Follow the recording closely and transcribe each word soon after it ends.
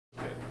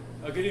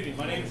Good evening.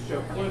 My name is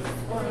Joe Cliff.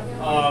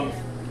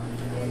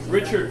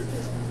 Richard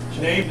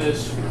named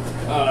this,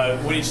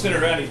 when he sent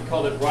it around, he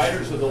called it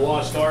Riders of the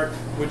Lost Ark,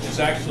 which is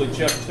actually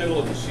Jeff Tittle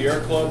of the Sierra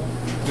Club,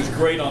 who's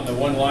great on the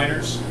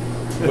one-liners,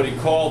 what he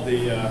called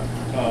the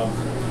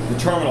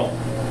terminal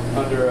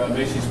under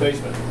Macy's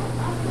basement.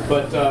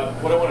 But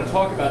what I want to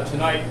talk about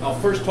tonight, I'll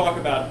first talk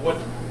about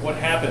what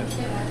happened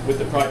with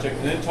the project,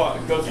 and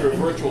then go through a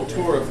virtual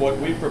tour of what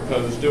we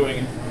propose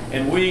doing.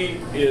 And we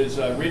is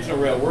Regional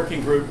Rail Working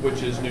Group,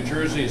 which is New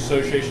Jersey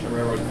Association of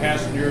Railroad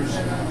Passengers,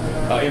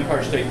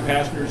 Empire State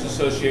Passengers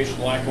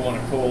Association,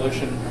 Lackawanna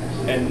Coalition,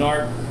 and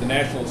NARP, the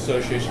National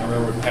Association of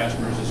Railroad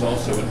Passengers, is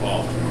also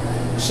involved,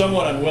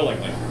 somewhat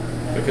unwillingly,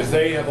 because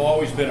they have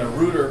always been a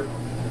rooter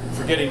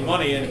for getting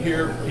money, and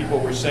here people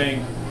were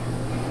saying,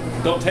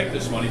 don't take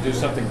this money, do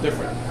something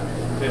different.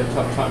 They had a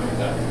tough time with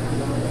that.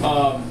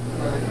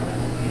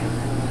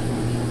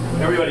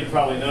 Everybody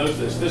probably knows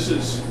this. This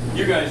is,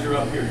 you guys are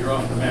up here, you're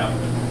off the map.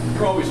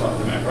 You're always off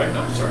the map, right?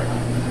 No, sorry.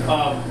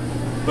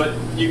 But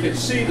you can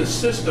see the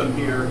system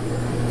here.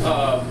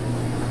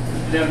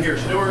 Down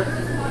here's Newark,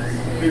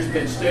 here's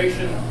Penn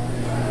Station.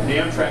 The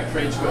Amtrak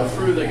trains go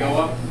through, they go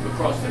up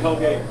across the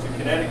Hellgate to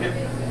Connecticut.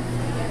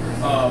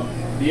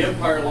 The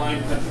Empire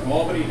line comes from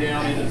Albany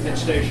down into Penn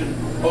Station.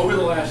 Over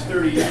the last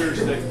 30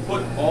 years, they've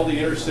put all the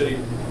intercity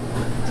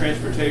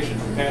transportation,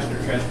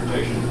 passenger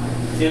transportation,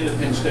 into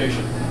Penn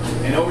Station.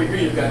 And over here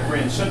you've got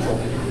Grand Central,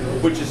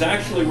 which is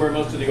actually where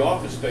most of the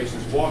office space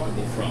is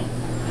walkable from.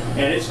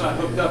 And it's not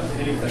hooked up to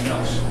anything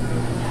else.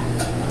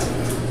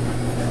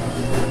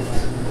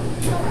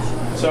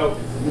 So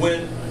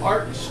when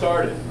ARC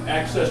started,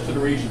 access to the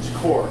region's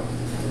core,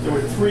 there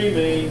were three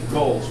main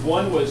goals.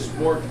 One was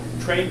more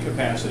train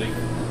capacity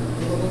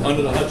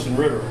under the Hudson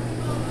River.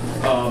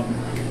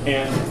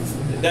 And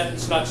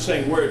that's not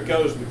saying where it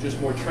goes, but just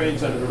more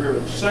trains under the river.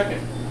 The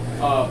second,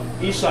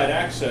 east side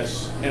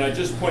access, and I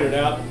just pointed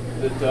out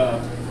that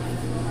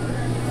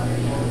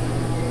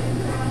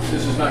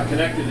this is not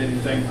connected to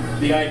anything.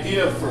 The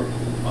idea for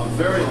a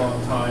very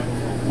long time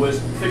was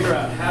to figure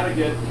out how to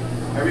get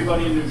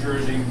everybody in New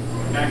Jersey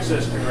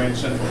access to Grand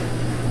Central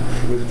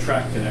with a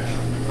track connection.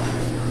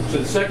 So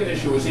the second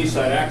issue was east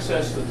side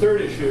access. The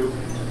third issue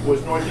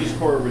was northeast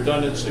corridor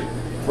redundancy.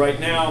 Right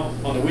now,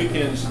 on the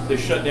weekends, they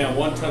shut down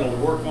one tunnel to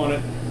work on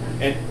it.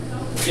 And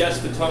yes,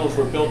 the tunnels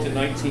were built in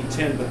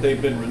 1910, but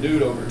they've been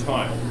renewed over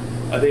time.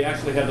 They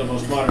actually have the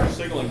most modern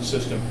signaling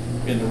system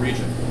in the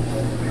region.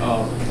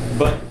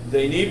 But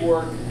they need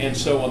work, and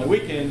so on the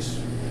weekends,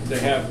 they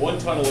have one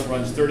tunnel that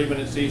runs 30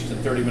 minutes east and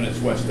 30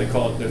 minutes west. They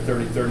call it their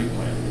 30-30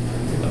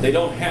 plan. They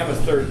don't have a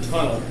third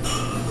tunnel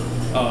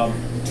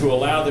to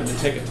allow them to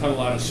take a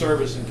tunnel out of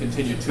service and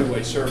continue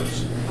two-way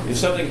service. If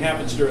something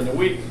happens during the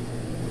week,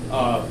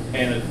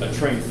 and a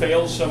train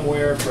fails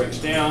somewhere, breaks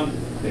down,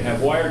 they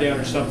have wire down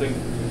or something,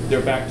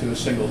 they're back to a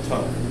single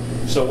tunnel.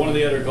 So one of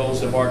the other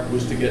goals of ARC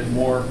was to get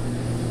more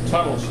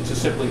tunnels, to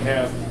simply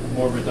have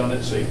more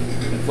redundancy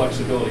and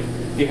flexibility.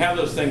 If you have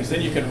those things,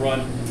 then you can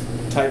run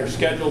tighter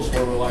schedules,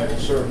 more reliable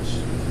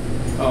service.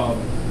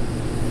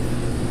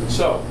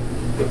 So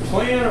the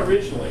plan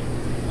originally,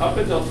 up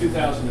until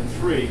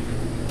 2003,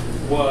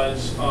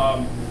 was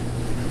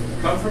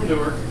come from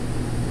Newark,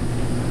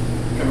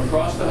 come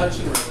across the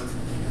Hudson River,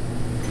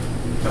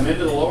 come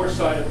into the lower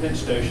side of Penn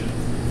Station,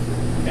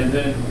 and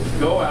then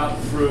go out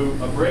through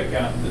a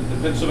breakout that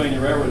the Pennsylvania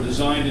Railroad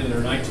designed in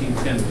their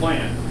 1910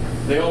 plan.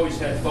 They always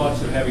had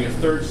thoughts of having a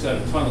third set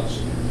of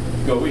tunnels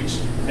go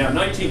east. Now, in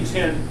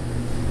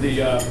 1910,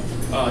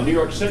 the New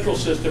York Central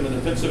system and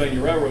the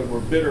Pennsylvania Railroad were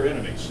bitter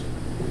enemies.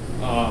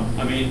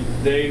 I mean,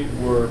 they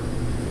were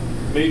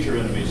major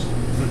enemies.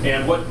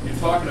 And what you're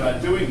talking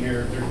about doing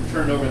here, they're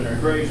turned over in their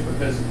graves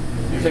because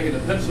you're taking the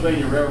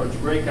Pennsylvania Railroad's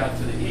breakout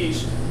to the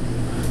east.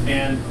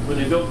 And when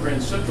they built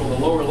Grand Central, the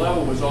lower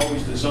level was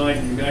always designed,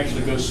 and you can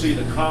actually go see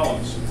the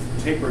columns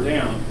taper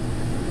down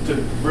to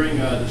bring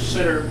the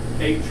center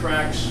 8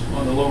 tracks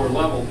on the lower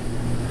level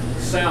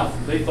south.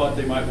 They thought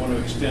they might want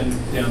to extend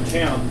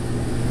downtown.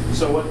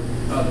 So what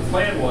the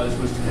plan was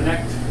to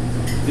connect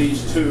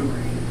these two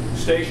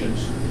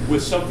stations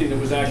with something that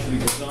was actually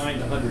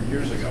designed 100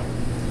 years ago.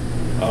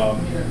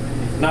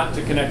 Not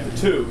to connect the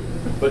two,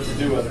 but to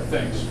do other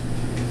things.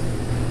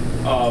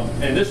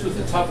 And this was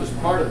the toughest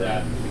part of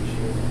that.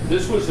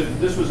 This was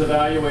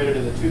evaluated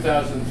in the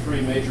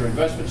 2003 Major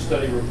Investment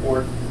Study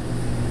report.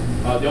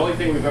 The only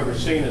thing we've ever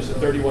seen is a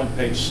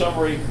 31-page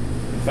summary.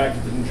 In fact,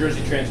 at the New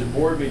Jersey Transit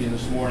Board meeting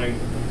this morning,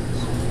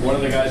 one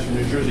of the guys from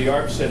New Jersey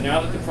ARP said,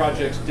 now that the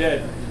project's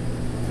dead,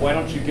 why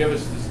don't you give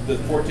us the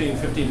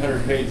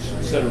 1,500-page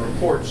set of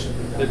reports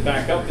that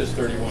back up this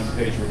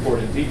 31-page report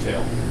in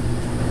detail?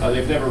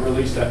 They've never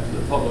released that to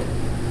the public.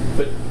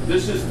 But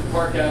this is the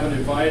Park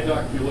Avenue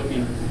Viaduct. You're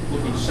looking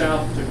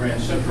south to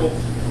Grand Central.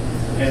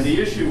 And the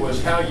issue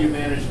was how you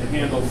managed to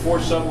handle 4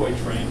 subway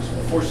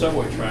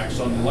tracks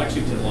on the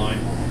Lexington line.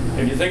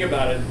 And if you think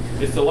about it,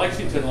 it's the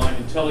Lexington line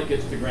until it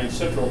gets to Grand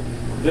Central,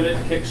 then it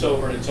kicks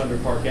over and it's under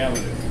Park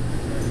Avenue.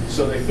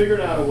 So they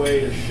figured out a way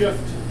to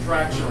shift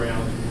tracks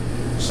around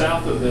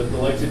south of the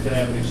Lexington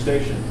Avenue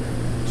station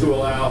to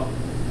allow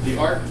the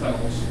ARC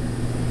tunnels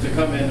to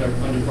come in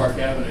under Park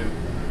Avenue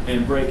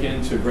and break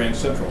into Grand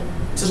Central.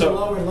 To the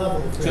lower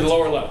level. To the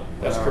lower level,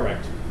 that's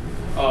correct.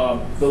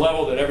 The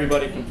level that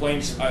everybody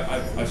complains,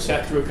 I've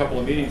sat through a couple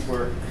of meetings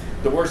where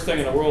the worst thing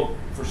in the world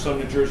for some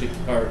New Jersey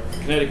or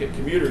Connecticut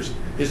commuters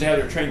is to have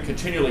their train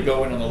continually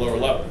go in on the lower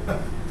level.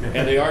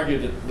 And they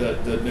argue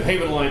that the New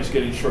Haven line's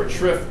getting short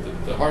shrift,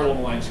 the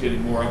Harlem line's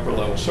getting more upper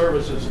level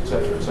services, et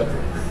cetera, et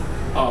cetera.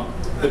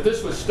 But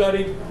this was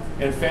studied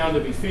and found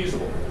to be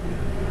feasible.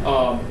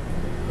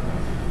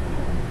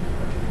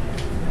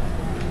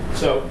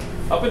 So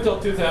up until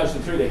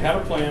 2003, they had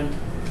a plan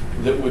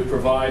that would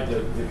provide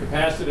the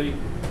capacity,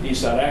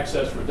 east side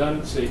access,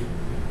 redundancy,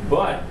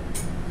 but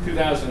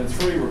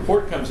 2003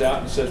 report comes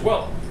out and says,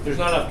 well, there's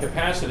not enough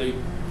capacity,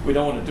 we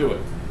don't want to do it.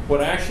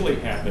 What actually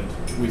happened,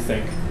 we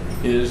think,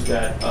 is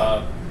that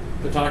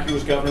Pataki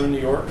was governor in New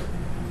York,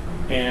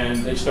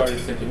 and they started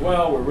thinking,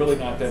 well, we're really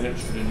not that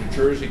interested in New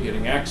Jersey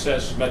getting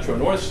access. Metro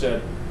North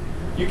said,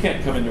 you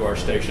can't come into our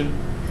station.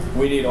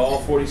 We need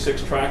all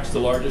 46 tracks, the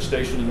largest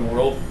station in the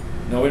world,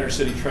 no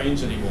intercity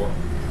trains anymore.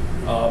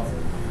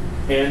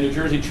 And New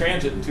Jersey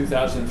Transit in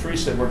 2003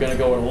 said, we're going to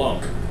go it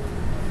alone.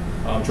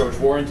 George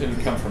Warrington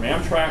had come from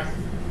Amtrak,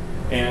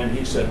 and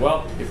he said,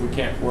 well, if we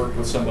can't work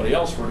with somebody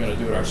else, we're going to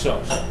do it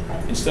ourselves.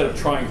 Instead of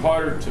trying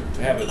harder to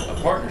have a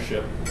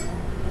partnership,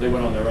 they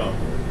went on their own.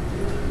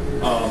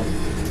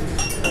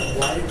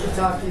 Why did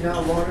Pataki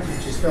not want it? You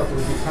just felt there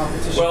would be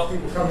competition, well,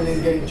 people coming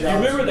in getting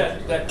jobs. You remember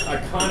that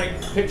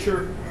iconic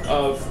picture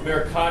of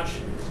Mayor Koch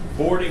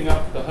boarding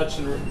up the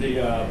Hudson,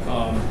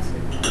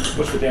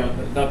 what's the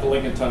down, not the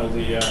Lincoln Tunnel,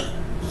 the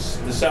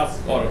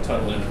South Auto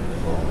Tunnel,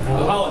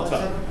 the Holland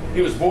Tunnel.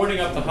 He was boarding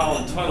up the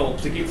Holland Tunnel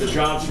to keep the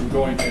jobs from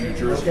going to New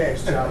Jersey. Okay,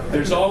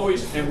 there's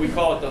always, and we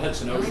call it the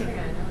Hudson Ocean.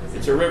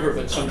 It's a river,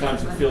 but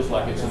sometimes it feels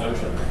like it's an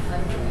ocean.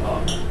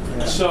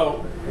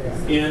 So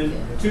in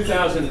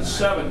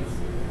 2007,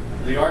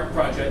 the ARC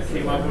project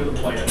came up with a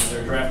plan,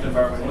 their draft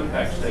environmental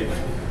impact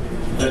statement,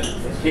 that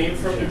came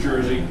from New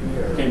Jersey,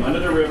 came under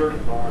the river.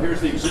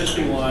 Here's the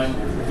existing line,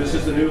 this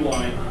is the new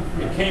line.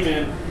 It came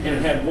in and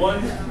it had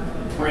one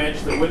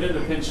branch that went into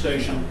Penn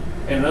Station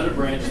and another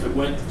branch that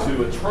went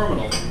to a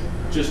terminal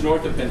just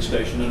north of Penn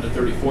Station under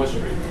 34th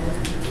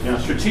Street. Now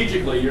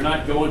strategically, you're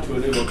not going to a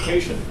new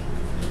location.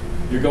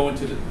 You're going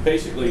to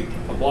basically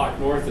a block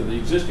north of the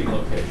existing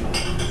location.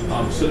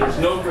 So there's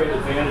no great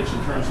advantage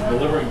in terms of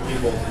delivering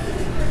people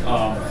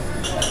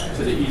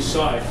to the east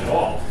side at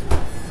all.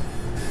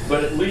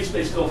 But at least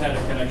they still had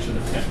a connection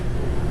to Penn.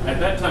 At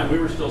that time, we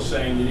were still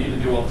saying you need to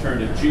do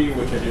alternative G,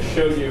 which I just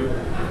showed you.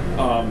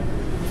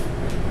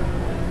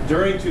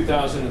 During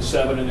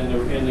 2007 and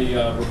in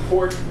the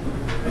report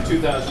in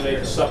 2008,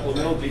 the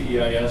supplemental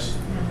DEIS,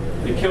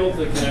 they killed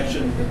the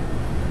connection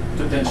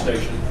to Penn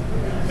Station.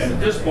 And at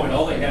this point,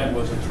 all they had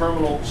was a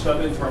terminal,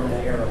 stub-in terminal,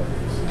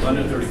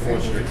 under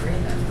 34th Street.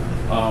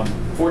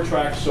 4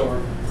 tracks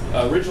over,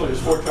 originally it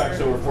was 4 tracks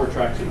over 4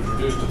 tracks. It was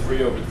reduced to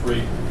 3 over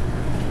 3,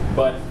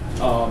 but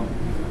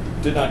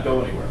did not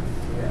go anywhere.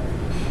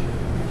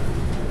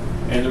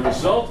 And the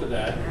result of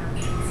that,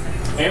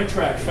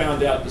 Amtrak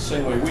found out the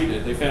same way we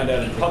did. They found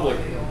out in public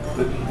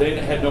that they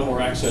had no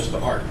more access to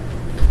ARC.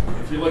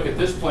 If you look at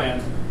this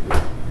plan,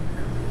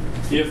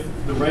 if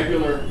the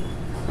regular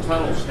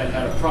tunnels had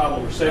had a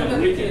problem, or say on the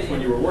weekends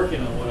when you were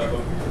working on one of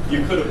them,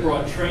 you could have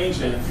brought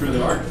trains in through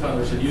the ARC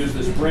tunnels and used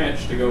this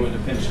branch to go into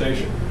Penn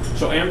Station.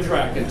 So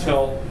Amtrak,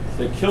 until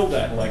they killed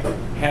that, like,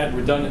 had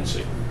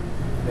redundancy,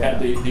 had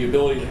the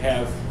ability to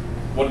have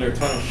one of their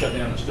tunnels shut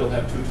down and still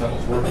have 2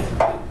 tunnels working.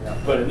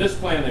 But in this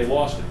plan, they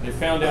lost it. They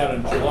found out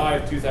in July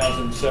of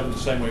 2007 the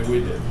same way we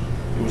did.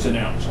 It was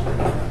announced.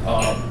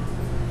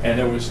 And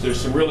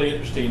there's some really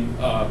interesting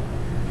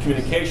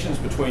communications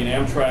between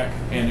Amtrak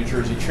and New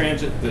Jersey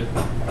Transit that,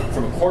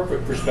 from a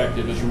corporate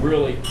perspective, is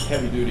really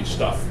heavy-duty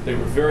stuff. They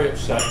were very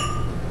upset.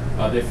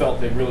 They felt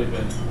they'd really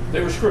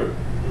they were screwed.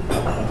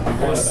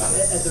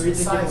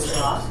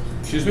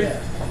 Excuse me?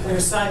 They were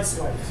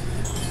sideswiped.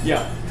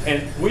 Yeah,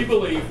 and we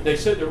believe, they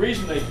said the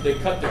reason they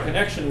cut the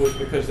connection was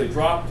because they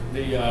dropped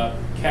the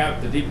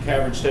deep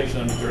cavern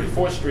station on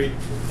 34th Street,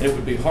 and it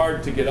would be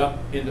hard to get up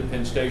into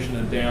Penn Station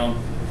and down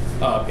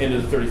into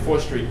the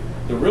 34th Street.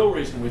 The real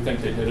reason we think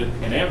they did it,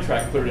 and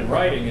Amtrak put it in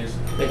writing, is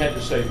they had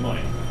to save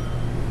money.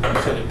 And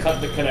so they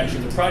cut the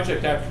connection. The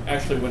project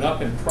actually went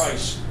up in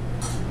price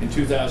in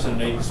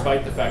 2008,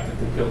 despite the fact that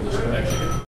they killed this connection.